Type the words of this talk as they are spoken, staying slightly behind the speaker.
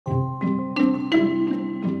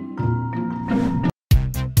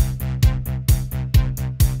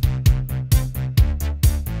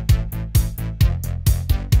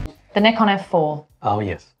The Nikon F4. Oh,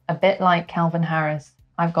 yes. A bit like Calvin Harris.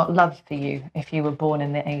 I've got love for you if you were born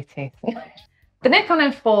in the 80s. The Nikon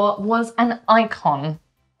F4 was an icon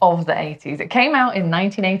of the 80s. It came out in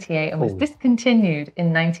 1988 and was discontinued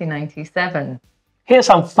in 1997. Here's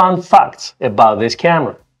some fun facts about this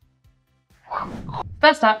camera.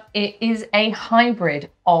 First up, it is a hybrid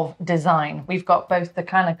of design. We've got both the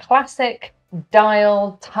kind of classic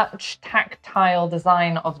dial, touch, tactile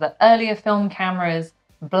design of the earlier film cameras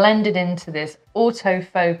blended into this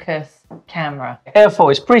autofocus camera.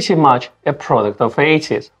 F4 is pretty much a product of the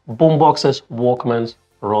 80s. Boomboxes, Walkmans,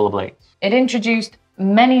 rollerblades. It introduced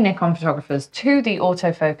many Nikon photographers to the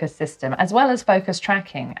autofocus system as well as focus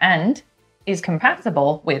tracking and is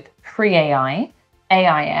compatible with pre-AI,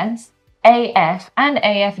 AIS, AF and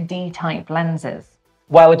AFD type lenses.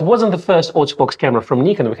 While it wasn't the first autofocus camera from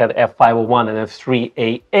Nikon, we had F501 and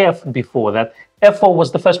F3AF before that. F4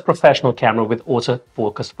 was the first professional camera with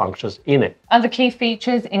autofocus functions in it. Other key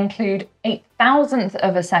features include 0.008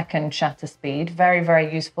 of a second shutter speed, very,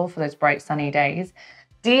 very useful for those bright sunny days,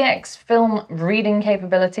 DX film reading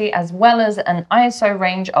capability, as well as an ISO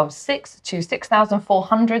range of 6 to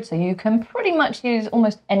 6400, so you can pretty much use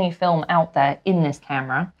almost any film out there in this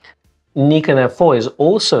camera. Nikon F4 is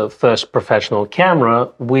also first professional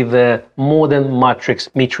camera with a modern matrix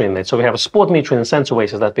metering in it. So we have a spot metering and sensor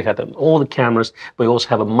wafers that we had on all the cameras. We also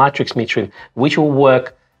have a matrix metering, which will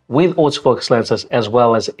work with autofocus lenses as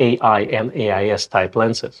well as AI and AIS type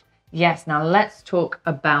lenses. Yes, now let's talk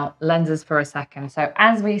about lenses for a second. So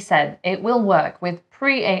as we said, it will work with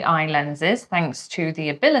pre-AI lenses thanks to the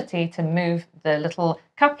ability to move the little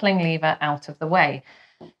coupling lever out of the way.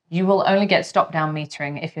 You will only get stop-down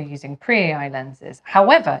metering if you're using pre-AI lenses.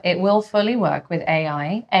 However, it will fully work with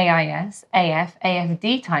AI, AIS, AF,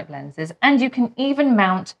 AFD type lenses, and you can even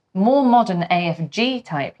mount more modern AFG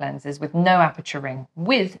type lenses with no aperture ring,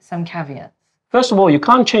 with some caveats. First of all, you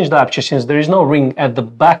can't change the aperture since there is no ring at the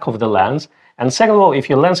back of the lens. And second of all, if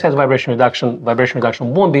your lens has vibration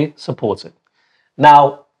reduction won't be supported.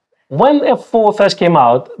 Now, when F4 first came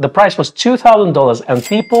out, the price was $2,000 and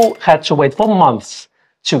people had to wait for months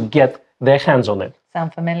to get their hands on it.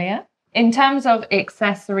 Sound familiar? In terms of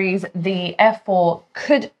accessories, the F4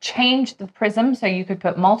 could change the prism, so you could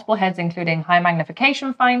put multiple heads, including high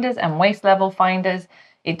magnification finders and waist level finders.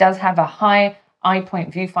 It does have a high eye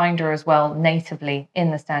point viewfinder as well, natively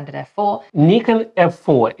in the standard F4. Nikon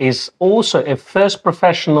F4 is also a first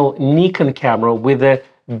professional Nikon camera with a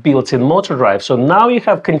built-in motor drive. So now you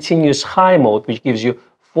have continuous high mode, which gives you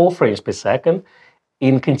 4 frames per second.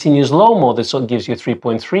 In continuous low mode, it gives you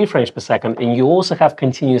 3.3 frames per second, and you also have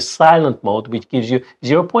continuous silent mode, which gives you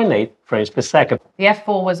 0.8 frames per second. The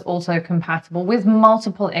F4 was also compatible with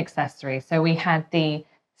multiple accessories. So we had the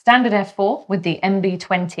standard F4 with the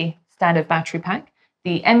MB20 standard battery pack,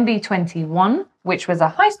 the MB21, which was a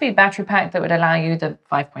high-speed battery pack that would allow you the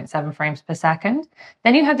 5.7 frames per second.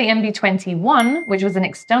 Then you had the MB21, which was an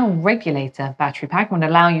external regulator battery pack, would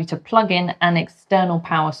allow you to plug in an external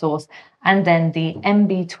power source. And then the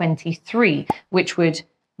MB23, which would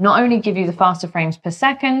not only give you the faster frames per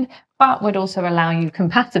second, but would also allow you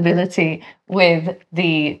compatibility with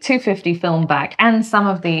the 250 film back and some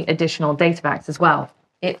of the additional data backs as well.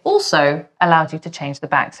 It also allowed you to change the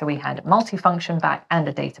back. So we had a multifunction back and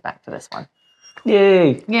a data back for this one.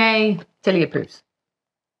 Yay! Yay! Tilly approves.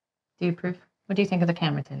 Do you approve? What do you think of the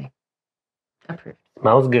camera, Tilly? Approved.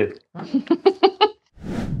 Smells good.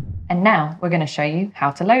 And now we're going to show you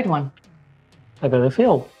how to load one. I'm going to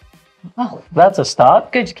film. Oh, that's a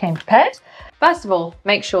start. Good, you came prepared. First of all,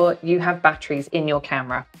 make sure you have batteries in your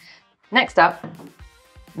camera. Next up,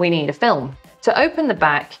 we need a film. To open the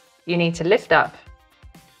back, you need to lift up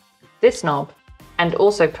this knob and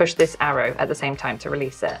also push this arrow at the same time to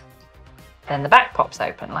release it. Then the back pops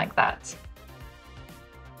open like that.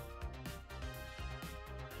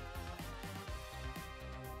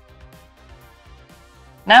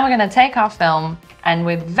 Now we're going to take our film and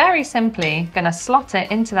we're very simply going to slot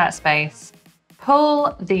it into that space,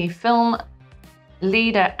 pull the film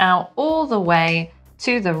leader out all the way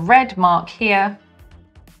to the red mark here,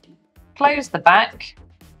 close the back,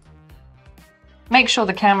 make sure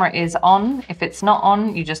the camera is on. If it's not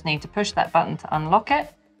on, you just need to push that button to unlock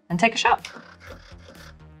it and take a shot.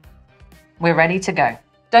 We're ready to go.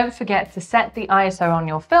 Don't forget to set the ISO on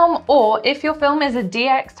your film, or if your film is a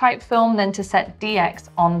DX type film, then to set DX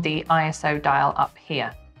on the ISO dial up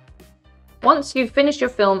here. Once you've finished your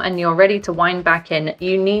film and you're ready to wind back in,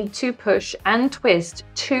 you need to push and twist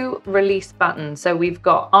 2 release buttons. So we've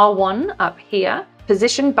got R1 up here,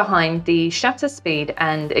 positioned behind the shutter speed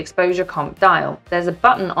and exposure comp dial. There's a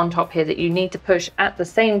button on top here that you need to push at the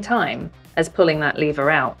same time as pulling that lever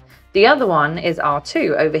out. The other one is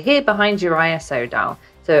R2 over here behind your ISO dial.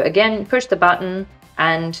 So again, push the button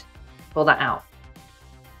and pull that out.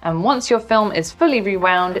 And once your film is fully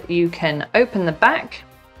rewound, you can open the back.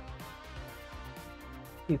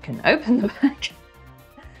 You can open the back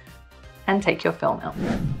and take your film out.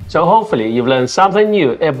 So hopefully you've learned something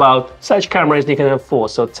new about such camera as Nikon F4.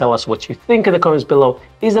 So tell us what you think in the comments below.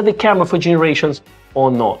 Is that the camera for generations or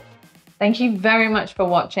not? Thank you very much for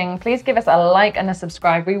watching. Please give us a like and a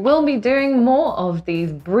subscribe. We will be doing more of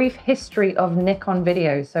these brief history of Nikon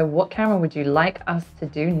videos. So what camera would you like us to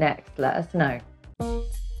do next? Let us know.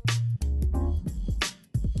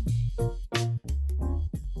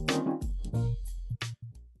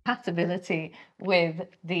 Compatibility with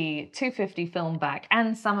the 250 film back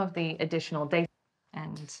and some of the additional data.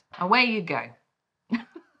 And away you go.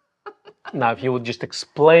 Now, if you would just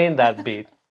explain that bit.